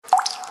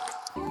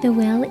The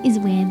well is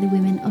where the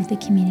women of the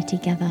community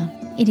gather.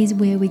 It is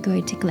where we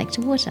go to collect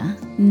water,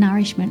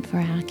 nourishment for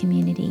our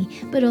community,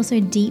 but also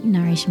deep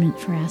nourishment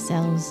for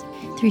ourselves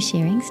through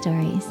sharing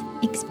stories,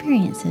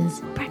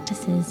 experiences,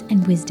 practices,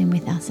 and wisdom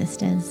with our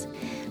sisters.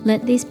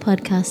 Let this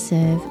podcast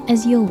serve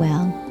as your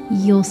well,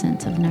 your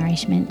sense of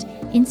nourishment,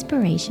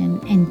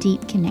 inspiration, and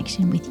deep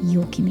connection with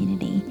your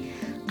community.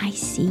 I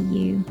see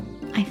you,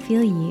 I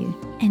feel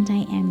you, and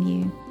I am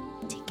you.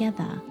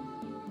 Together,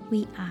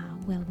 we are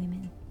Well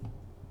Women.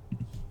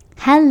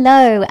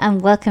 Hello and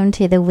welcome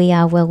to the We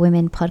Are Well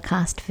Women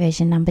podcast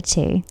version number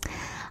 2.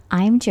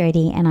 I'm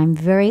Jodie and I'm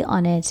very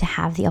honoured to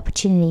have the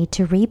opportunity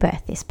to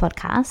rebirth this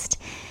podcast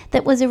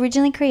that was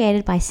originally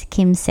created by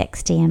Kim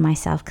Sexty and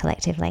myself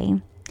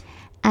collectively.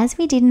 As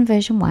we did in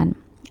version 1,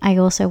 I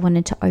also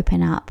wanted to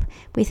open up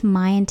with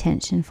my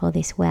intention for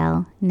this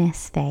wellness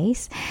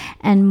space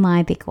and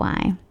my big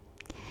why.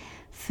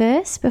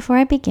 First, before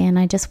I begin,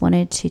 I just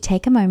wanted to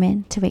take a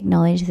moment to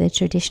acknowledge the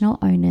traditional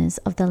owners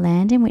of the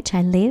land in which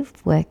I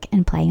live, work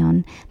and play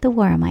on, the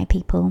Worimi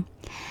people.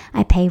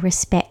 I pay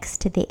respects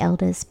to the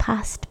elders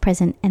past,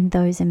 present and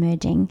those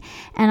emerging,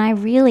 and I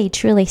really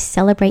truly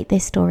celebrate their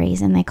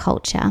stories and their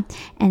culture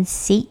and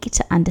seek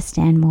to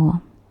understand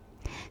more.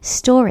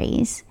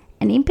 Stories,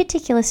 and in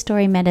particular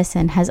story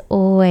medicine, has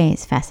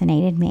always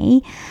fascinated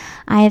me.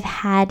 I have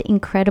had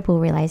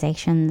incredible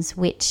realizations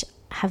which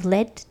have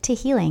led to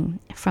healing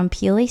from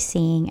purely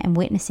seeing and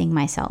witnessing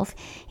myself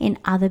in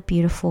other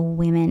beautiful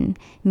women,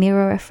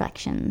 mirror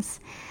reflections.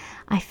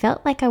 I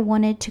felt like I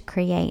wanted to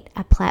create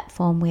a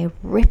platform where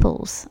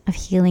ripples of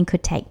healing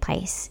could take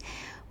place,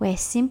 where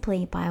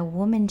simply by a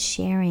woman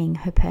sharing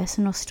her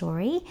personal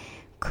story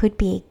could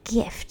be a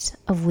gift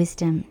of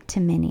wisdom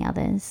to many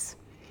others.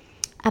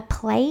 A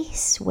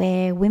place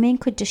where women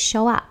could just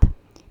show up,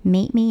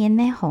 meet me in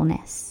their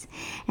wholeness,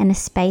 and a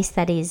space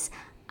that is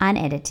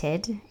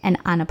unedited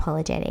and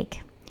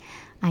unapologetic.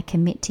 I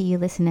commit to you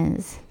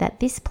listeners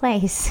that this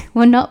place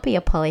will not be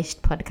a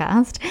polished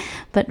podcast,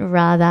 but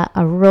rather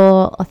a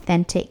raw,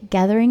 authentic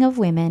gathering of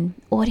women,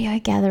 audio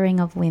gathering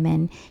of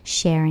women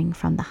sharing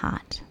from the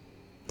heart.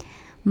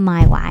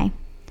 My why.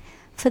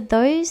 For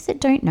those that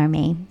don't know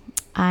me,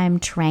 I'm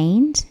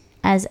trained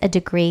as a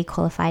degree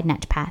qualified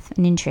naturopath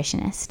and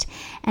nutritionist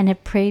and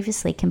have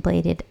previously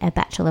completed a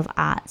Bachelor of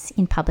Arts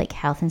in Public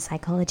Health and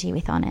Psychology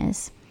with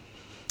honours.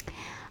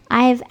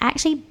 I've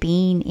actually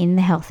been in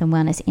the health and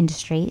wellness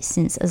industry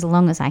since as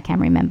long as I can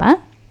remember.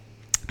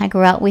 I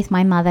grew up with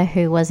my mother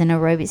who was an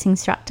aerobics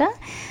instructor,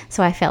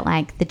 so I felt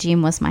like the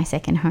gym was my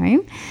second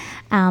home.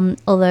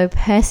 Although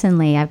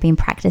personally, I've been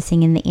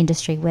practicing in the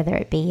industry, whether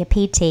it be a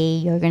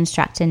PT, yoga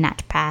instructor,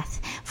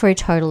 naturopath, for a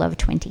total of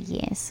 20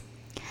 years.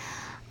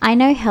 I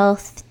know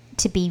health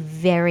to be a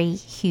very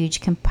huge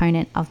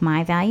component of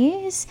my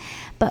values,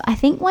 but I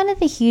think one of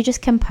the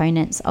hugest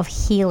components of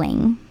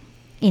healing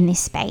in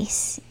this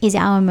space is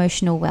our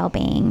emotional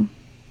well-being.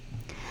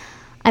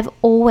 I've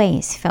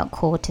always felt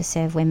called to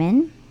serve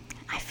women.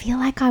 I feel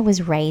like I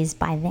was raised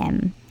by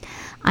them.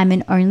 I'm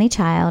an only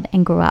child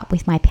and grew up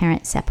with my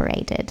parents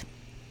separated.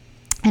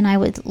 And I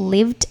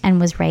lived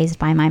and was raised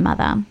by my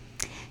mother.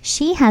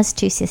 She has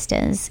 2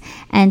 sisters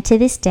and to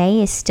this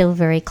day is still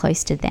very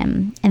close to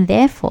them. And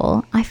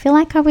therefore, I feel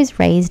like I was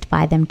raised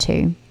by them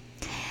too.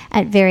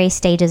 At various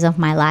stages of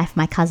my life,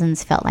 my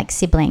cousins felt like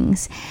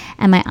siblings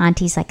and my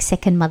aunties like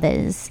second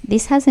mothers.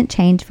 This hasn't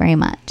changed very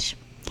much.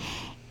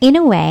 In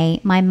a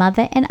way, my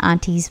mother and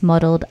aunties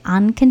modeled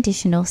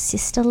unconditional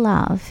sister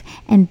love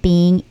and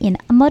being in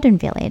a modern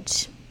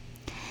village.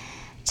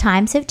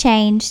 Times have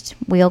changed.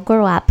 We all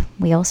grew up.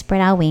 We all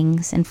spread our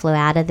wings and flew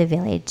out of the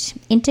village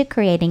into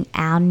creating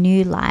our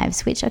new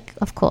lives, which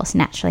of course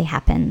naturally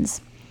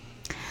happens.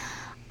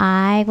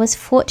 I was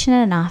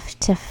fortunate enough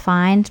to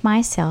find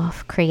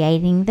myself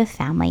creating the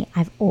family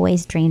I've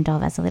always dreamed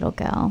of as a little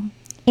girl.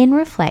 In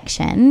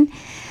reflection,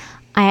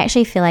 I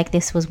actually feel like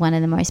this was one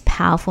of the most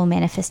powerful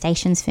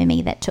manifestations for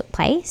me that took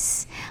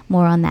place.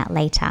 More on that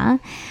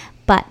later.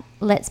 But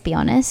let's be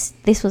honest,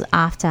 this was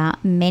after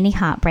many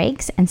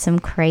heartbreaks and some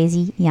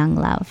crazy young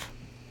love.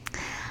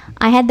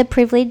 I had the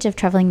privilege of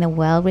traveling the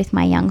world with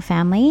my young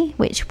family,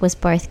 which was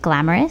both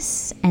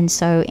glamorous and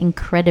so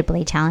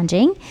incredibly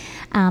challenging,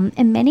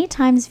 and many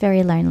times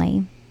very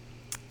lonely.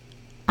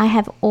 I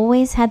have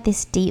always had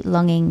this deep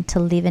longing to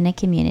live in a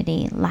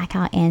community like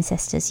our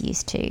ancestors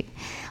used to.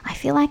 I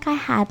feel like I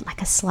had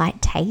like a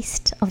slight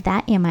taste of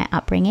that in my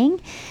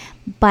upbringing,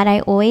 but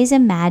I always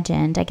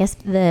imagined, I guess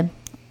the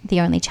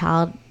only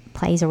child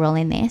plays a role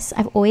in this.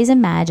 I've always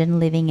imagined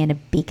living in a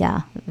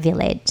bigger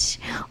village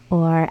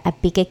or a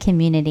bigger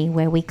community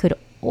where we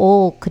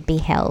all could be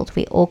held,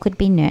 we all could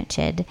be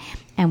nurtured,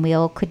 and we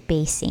all could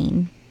be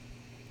seen.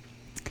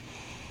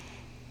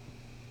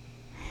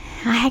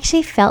 I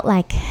actually felt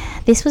like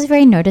this was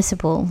very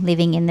noticeable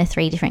living in the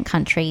 3 different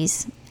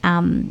countries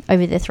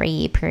over the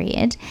 3-year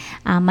period.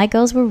 My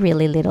girls were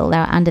really little, they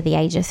were under the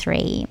age of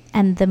 3,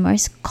 and the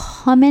most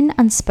common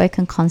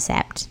unspoken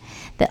concept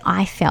that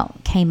I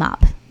felt came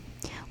up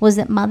was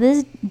that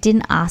mothers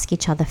didn't ask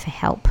each other for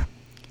help.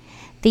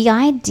 The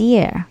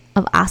idea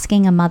of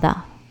asking a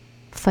mother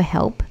for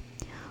help,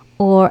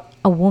 or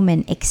a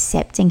woman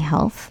accepting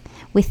help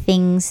with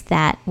things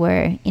that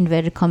were,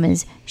 inverted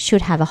commas,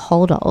 should have a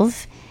hold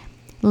of,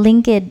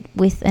 lingered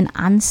with an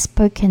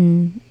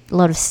unspoken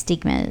lot of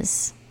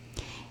stigmas.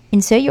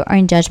 Insert your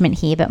own judgment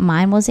here, but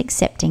mine was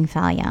accepting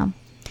failure.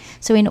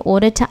 So in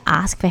order to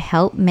ask for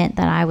help meant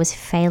that I was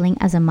failing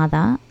as a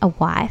mother, a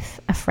wife,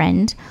 a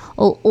friend,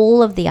 or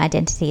all of the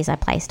identities I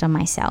placed on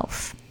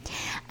myself.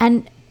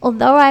 And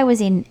although I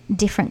was in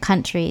different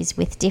countries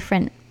with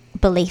different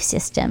belief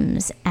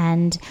systems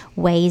and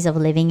ways of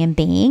living and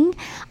being,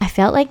 I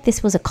felt like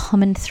this was a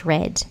common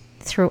thread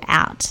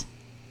throughout.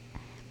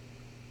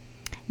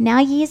 Now,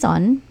 years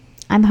on,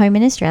 I'm home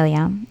in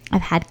Australia.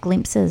 I've had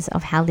glimpses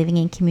of how living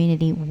in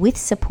community with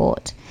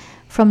support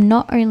from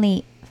not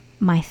only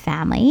my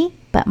family,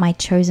 but my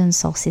chosen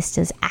soul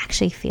sisters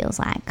actually feels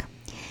like.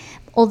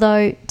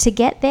 Although to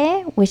get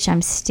there, which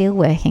I'm still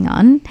working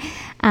on,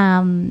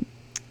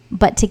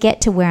 but to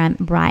get to where I'm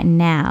right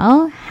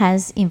now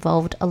has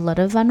involved a lot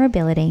of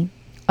vulnerability,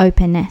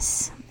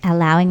 openness,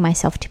 allowing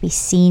myself to be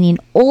seen in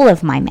all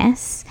of my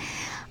mess.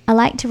 I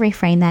like to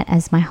reframe that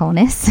as my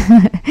wholeness.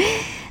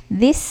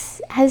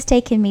 This has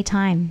taken me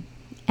time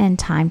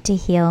to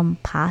heal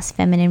past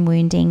feminine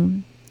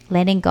wounding,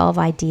 letting go of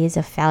ideas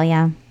of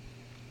failure,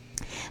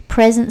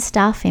 present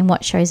stuff in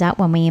what shows up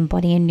when we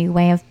embody a new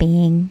way of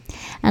being,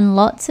 and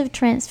lots of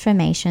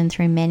transformation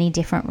through many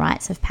different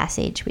rites of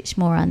passage, which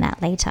more on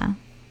that later.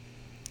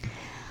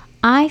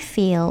 I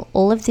feel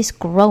all of this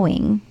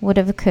growing would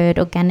have occurred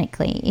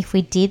organically if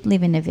we did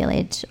live in a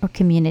village or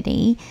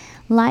community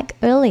like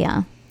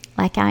earlier,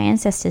 like our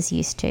ancestors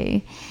used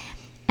to.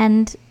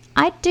 And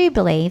I do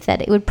believe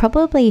that it would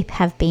probably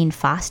have been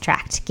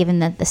fast-tracked given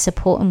the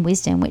support and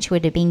wisdom which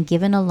would have been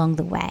given along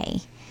the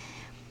way,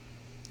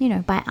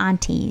 by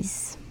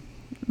aunties,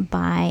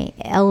 by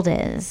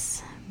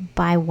elders,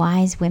 by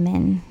wise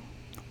women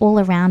all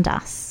around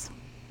us.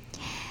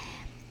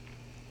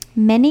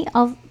 Many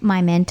of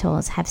my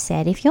mentors have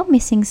said, if you're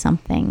missing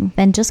something,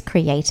 then just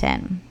create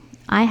it.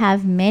 I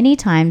have many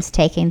times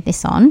taken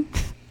this on,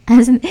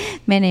 as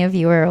many of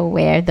you are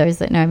aware, those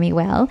that know me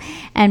well,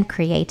 and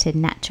created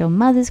natural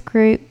mothers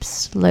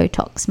groups, low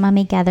tox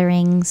mummy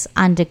gatherings,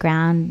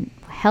 underground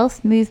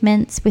health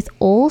movements with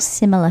all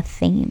similar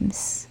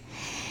themes.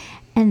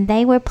 And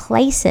they were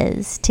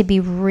places to be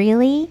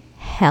really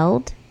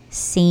held,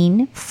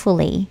 seen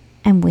fully,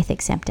 and with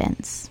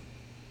acceptance.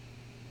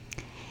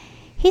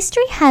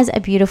 History has a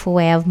beautiful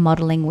way of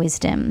modeling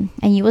wisdom,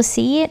 and you will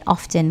see it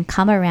often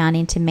come around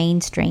into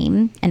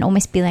mainstream and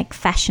almost be like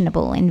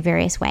fashionable in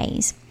various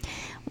ways.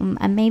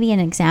 And maybe an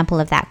example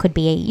of that could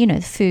be,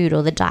 the food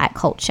or the diet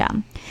culture,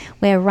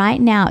 where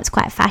right now it's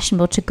quite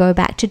fashionable to go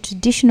back to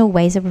traditional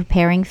ways of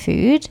preparing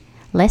food,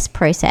 less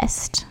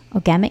processed,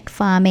 organic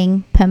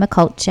farming,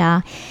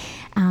 permaculture,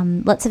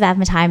 lots of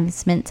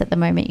advertisements at the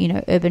moment,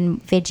 urban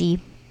veggie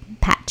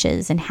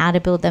patches and how to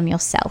build them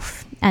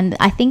yourself. And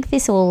I think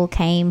this all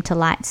came to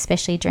light,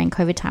 especially during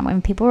COVID time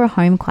when people were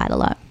home quite a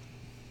lot.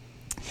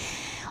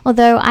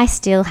 Although I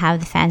still have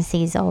the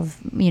fantasies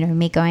of,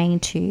 me going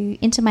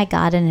into my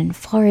garden and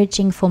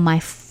foraging for my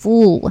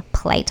full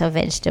plate of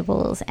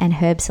vegetables and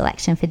herb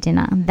selection for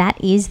dinner.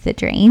 That is the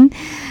dream.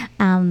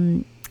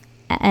 And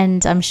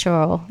I'm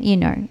sure,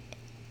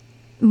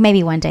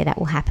 maybe one day that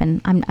will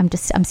happen.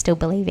 I'm still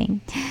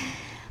believing.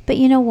 But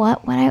you know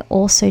what? What I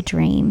also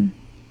dream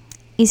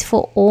is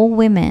for all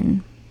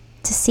women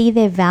to see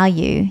their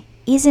value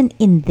isn't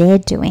in their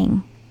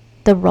doing,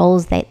 the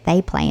roles that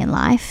they play in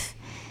life,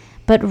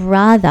 but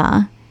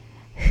rather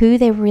who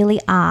they really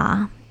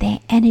are, their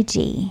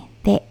energy,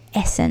 their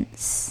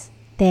essence,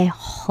 their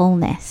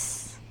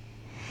wholeness.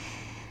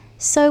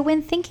 So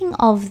when thinking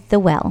of the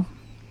well,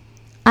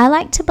 I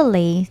like to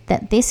believe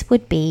that this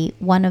would be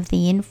one of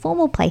the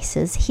informal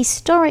places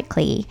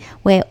historically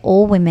where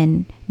all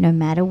women, no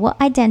matter what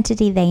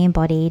identity they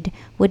embodied,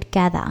 would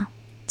gather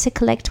to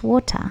collect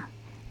water,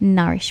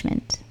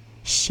 nourishment,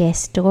 share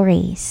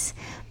stories,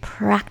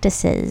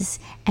 practices,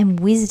 and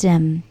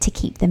wisdom to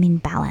keep them in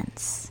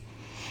balance.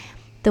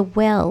 The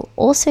well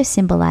also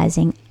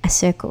symbolizing a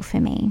circle for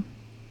me,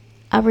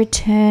 a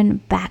return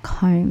back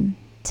home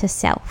to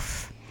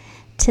self,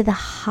 to the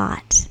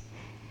heart,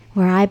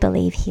 where I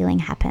believe healing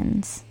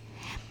happens.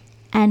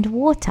 And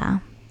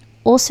water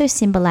also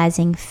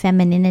symbolizing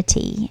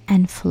femininity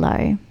and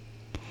flow.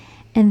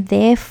 And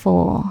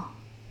therefore,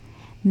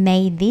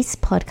 may this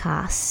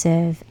podcast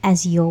serve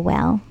as your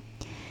well,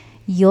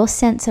 your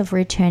sense of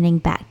returning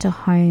back to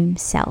home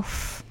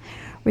self,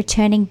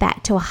 returning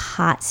back to a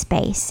heart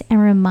space and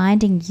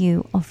reminding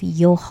you of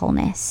your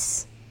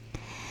wholeness.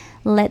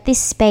 Let this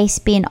space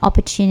be an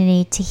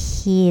opportunity to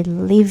hear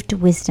lived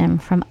wisdom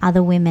from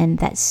other women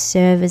that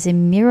serve as a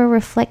mirror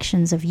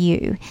reflections of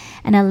you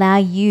and allow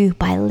you,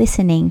 by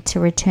listening, to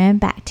return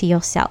back to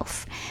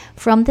yourself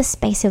from the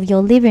space of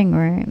your living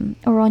room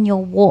or on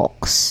your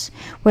walks,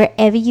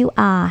 wherever you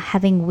are,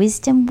 having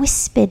wisdom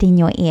whispered in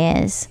your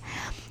ears,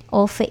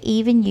 or for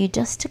even you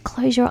just to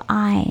close your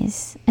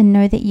eyes and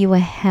know that you are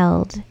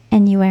held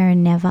and you are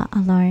never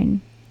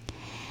alone.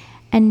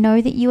 And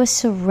know that you are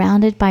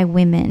surrounded by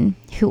women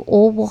who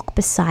all walk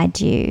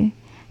beside you,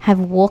 have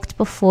walked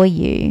before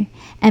you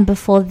and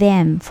before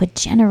them for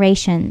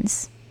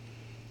generations.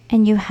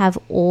 And you have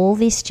all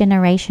this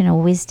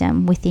generational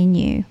wisdom within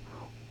you,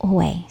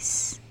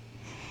 always.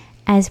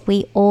 As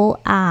we all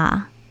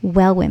are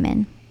well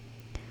women.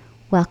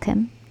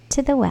 Welcome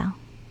to the well.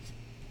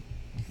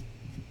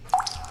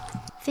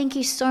 Thank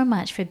you so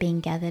much for being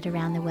gathered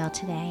around the well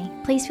today.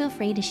 Please feel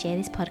free to share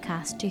this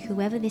podcast to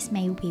whoever this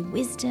may be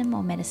wisdom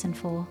or medicine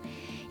for.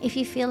 If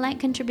you feel like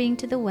contributing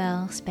to the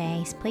well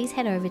space, please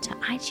head over to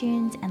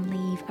iTunes and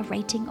leave a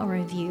rating or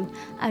review.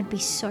 I would be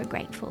so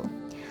grateful.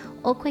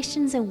 All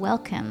questions are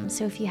welcome,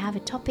 so if you have a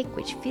topic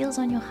which feels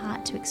on your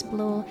heart to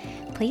explore,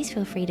 please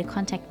feel free to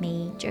contact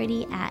me,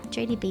 Jodie at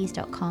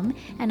jodiebees.com,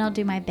 and I'll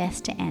do my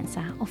best to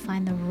answer or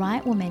find the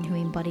right woman who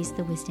embodies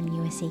the wisdom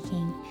you are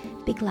seeking.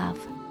 Big love.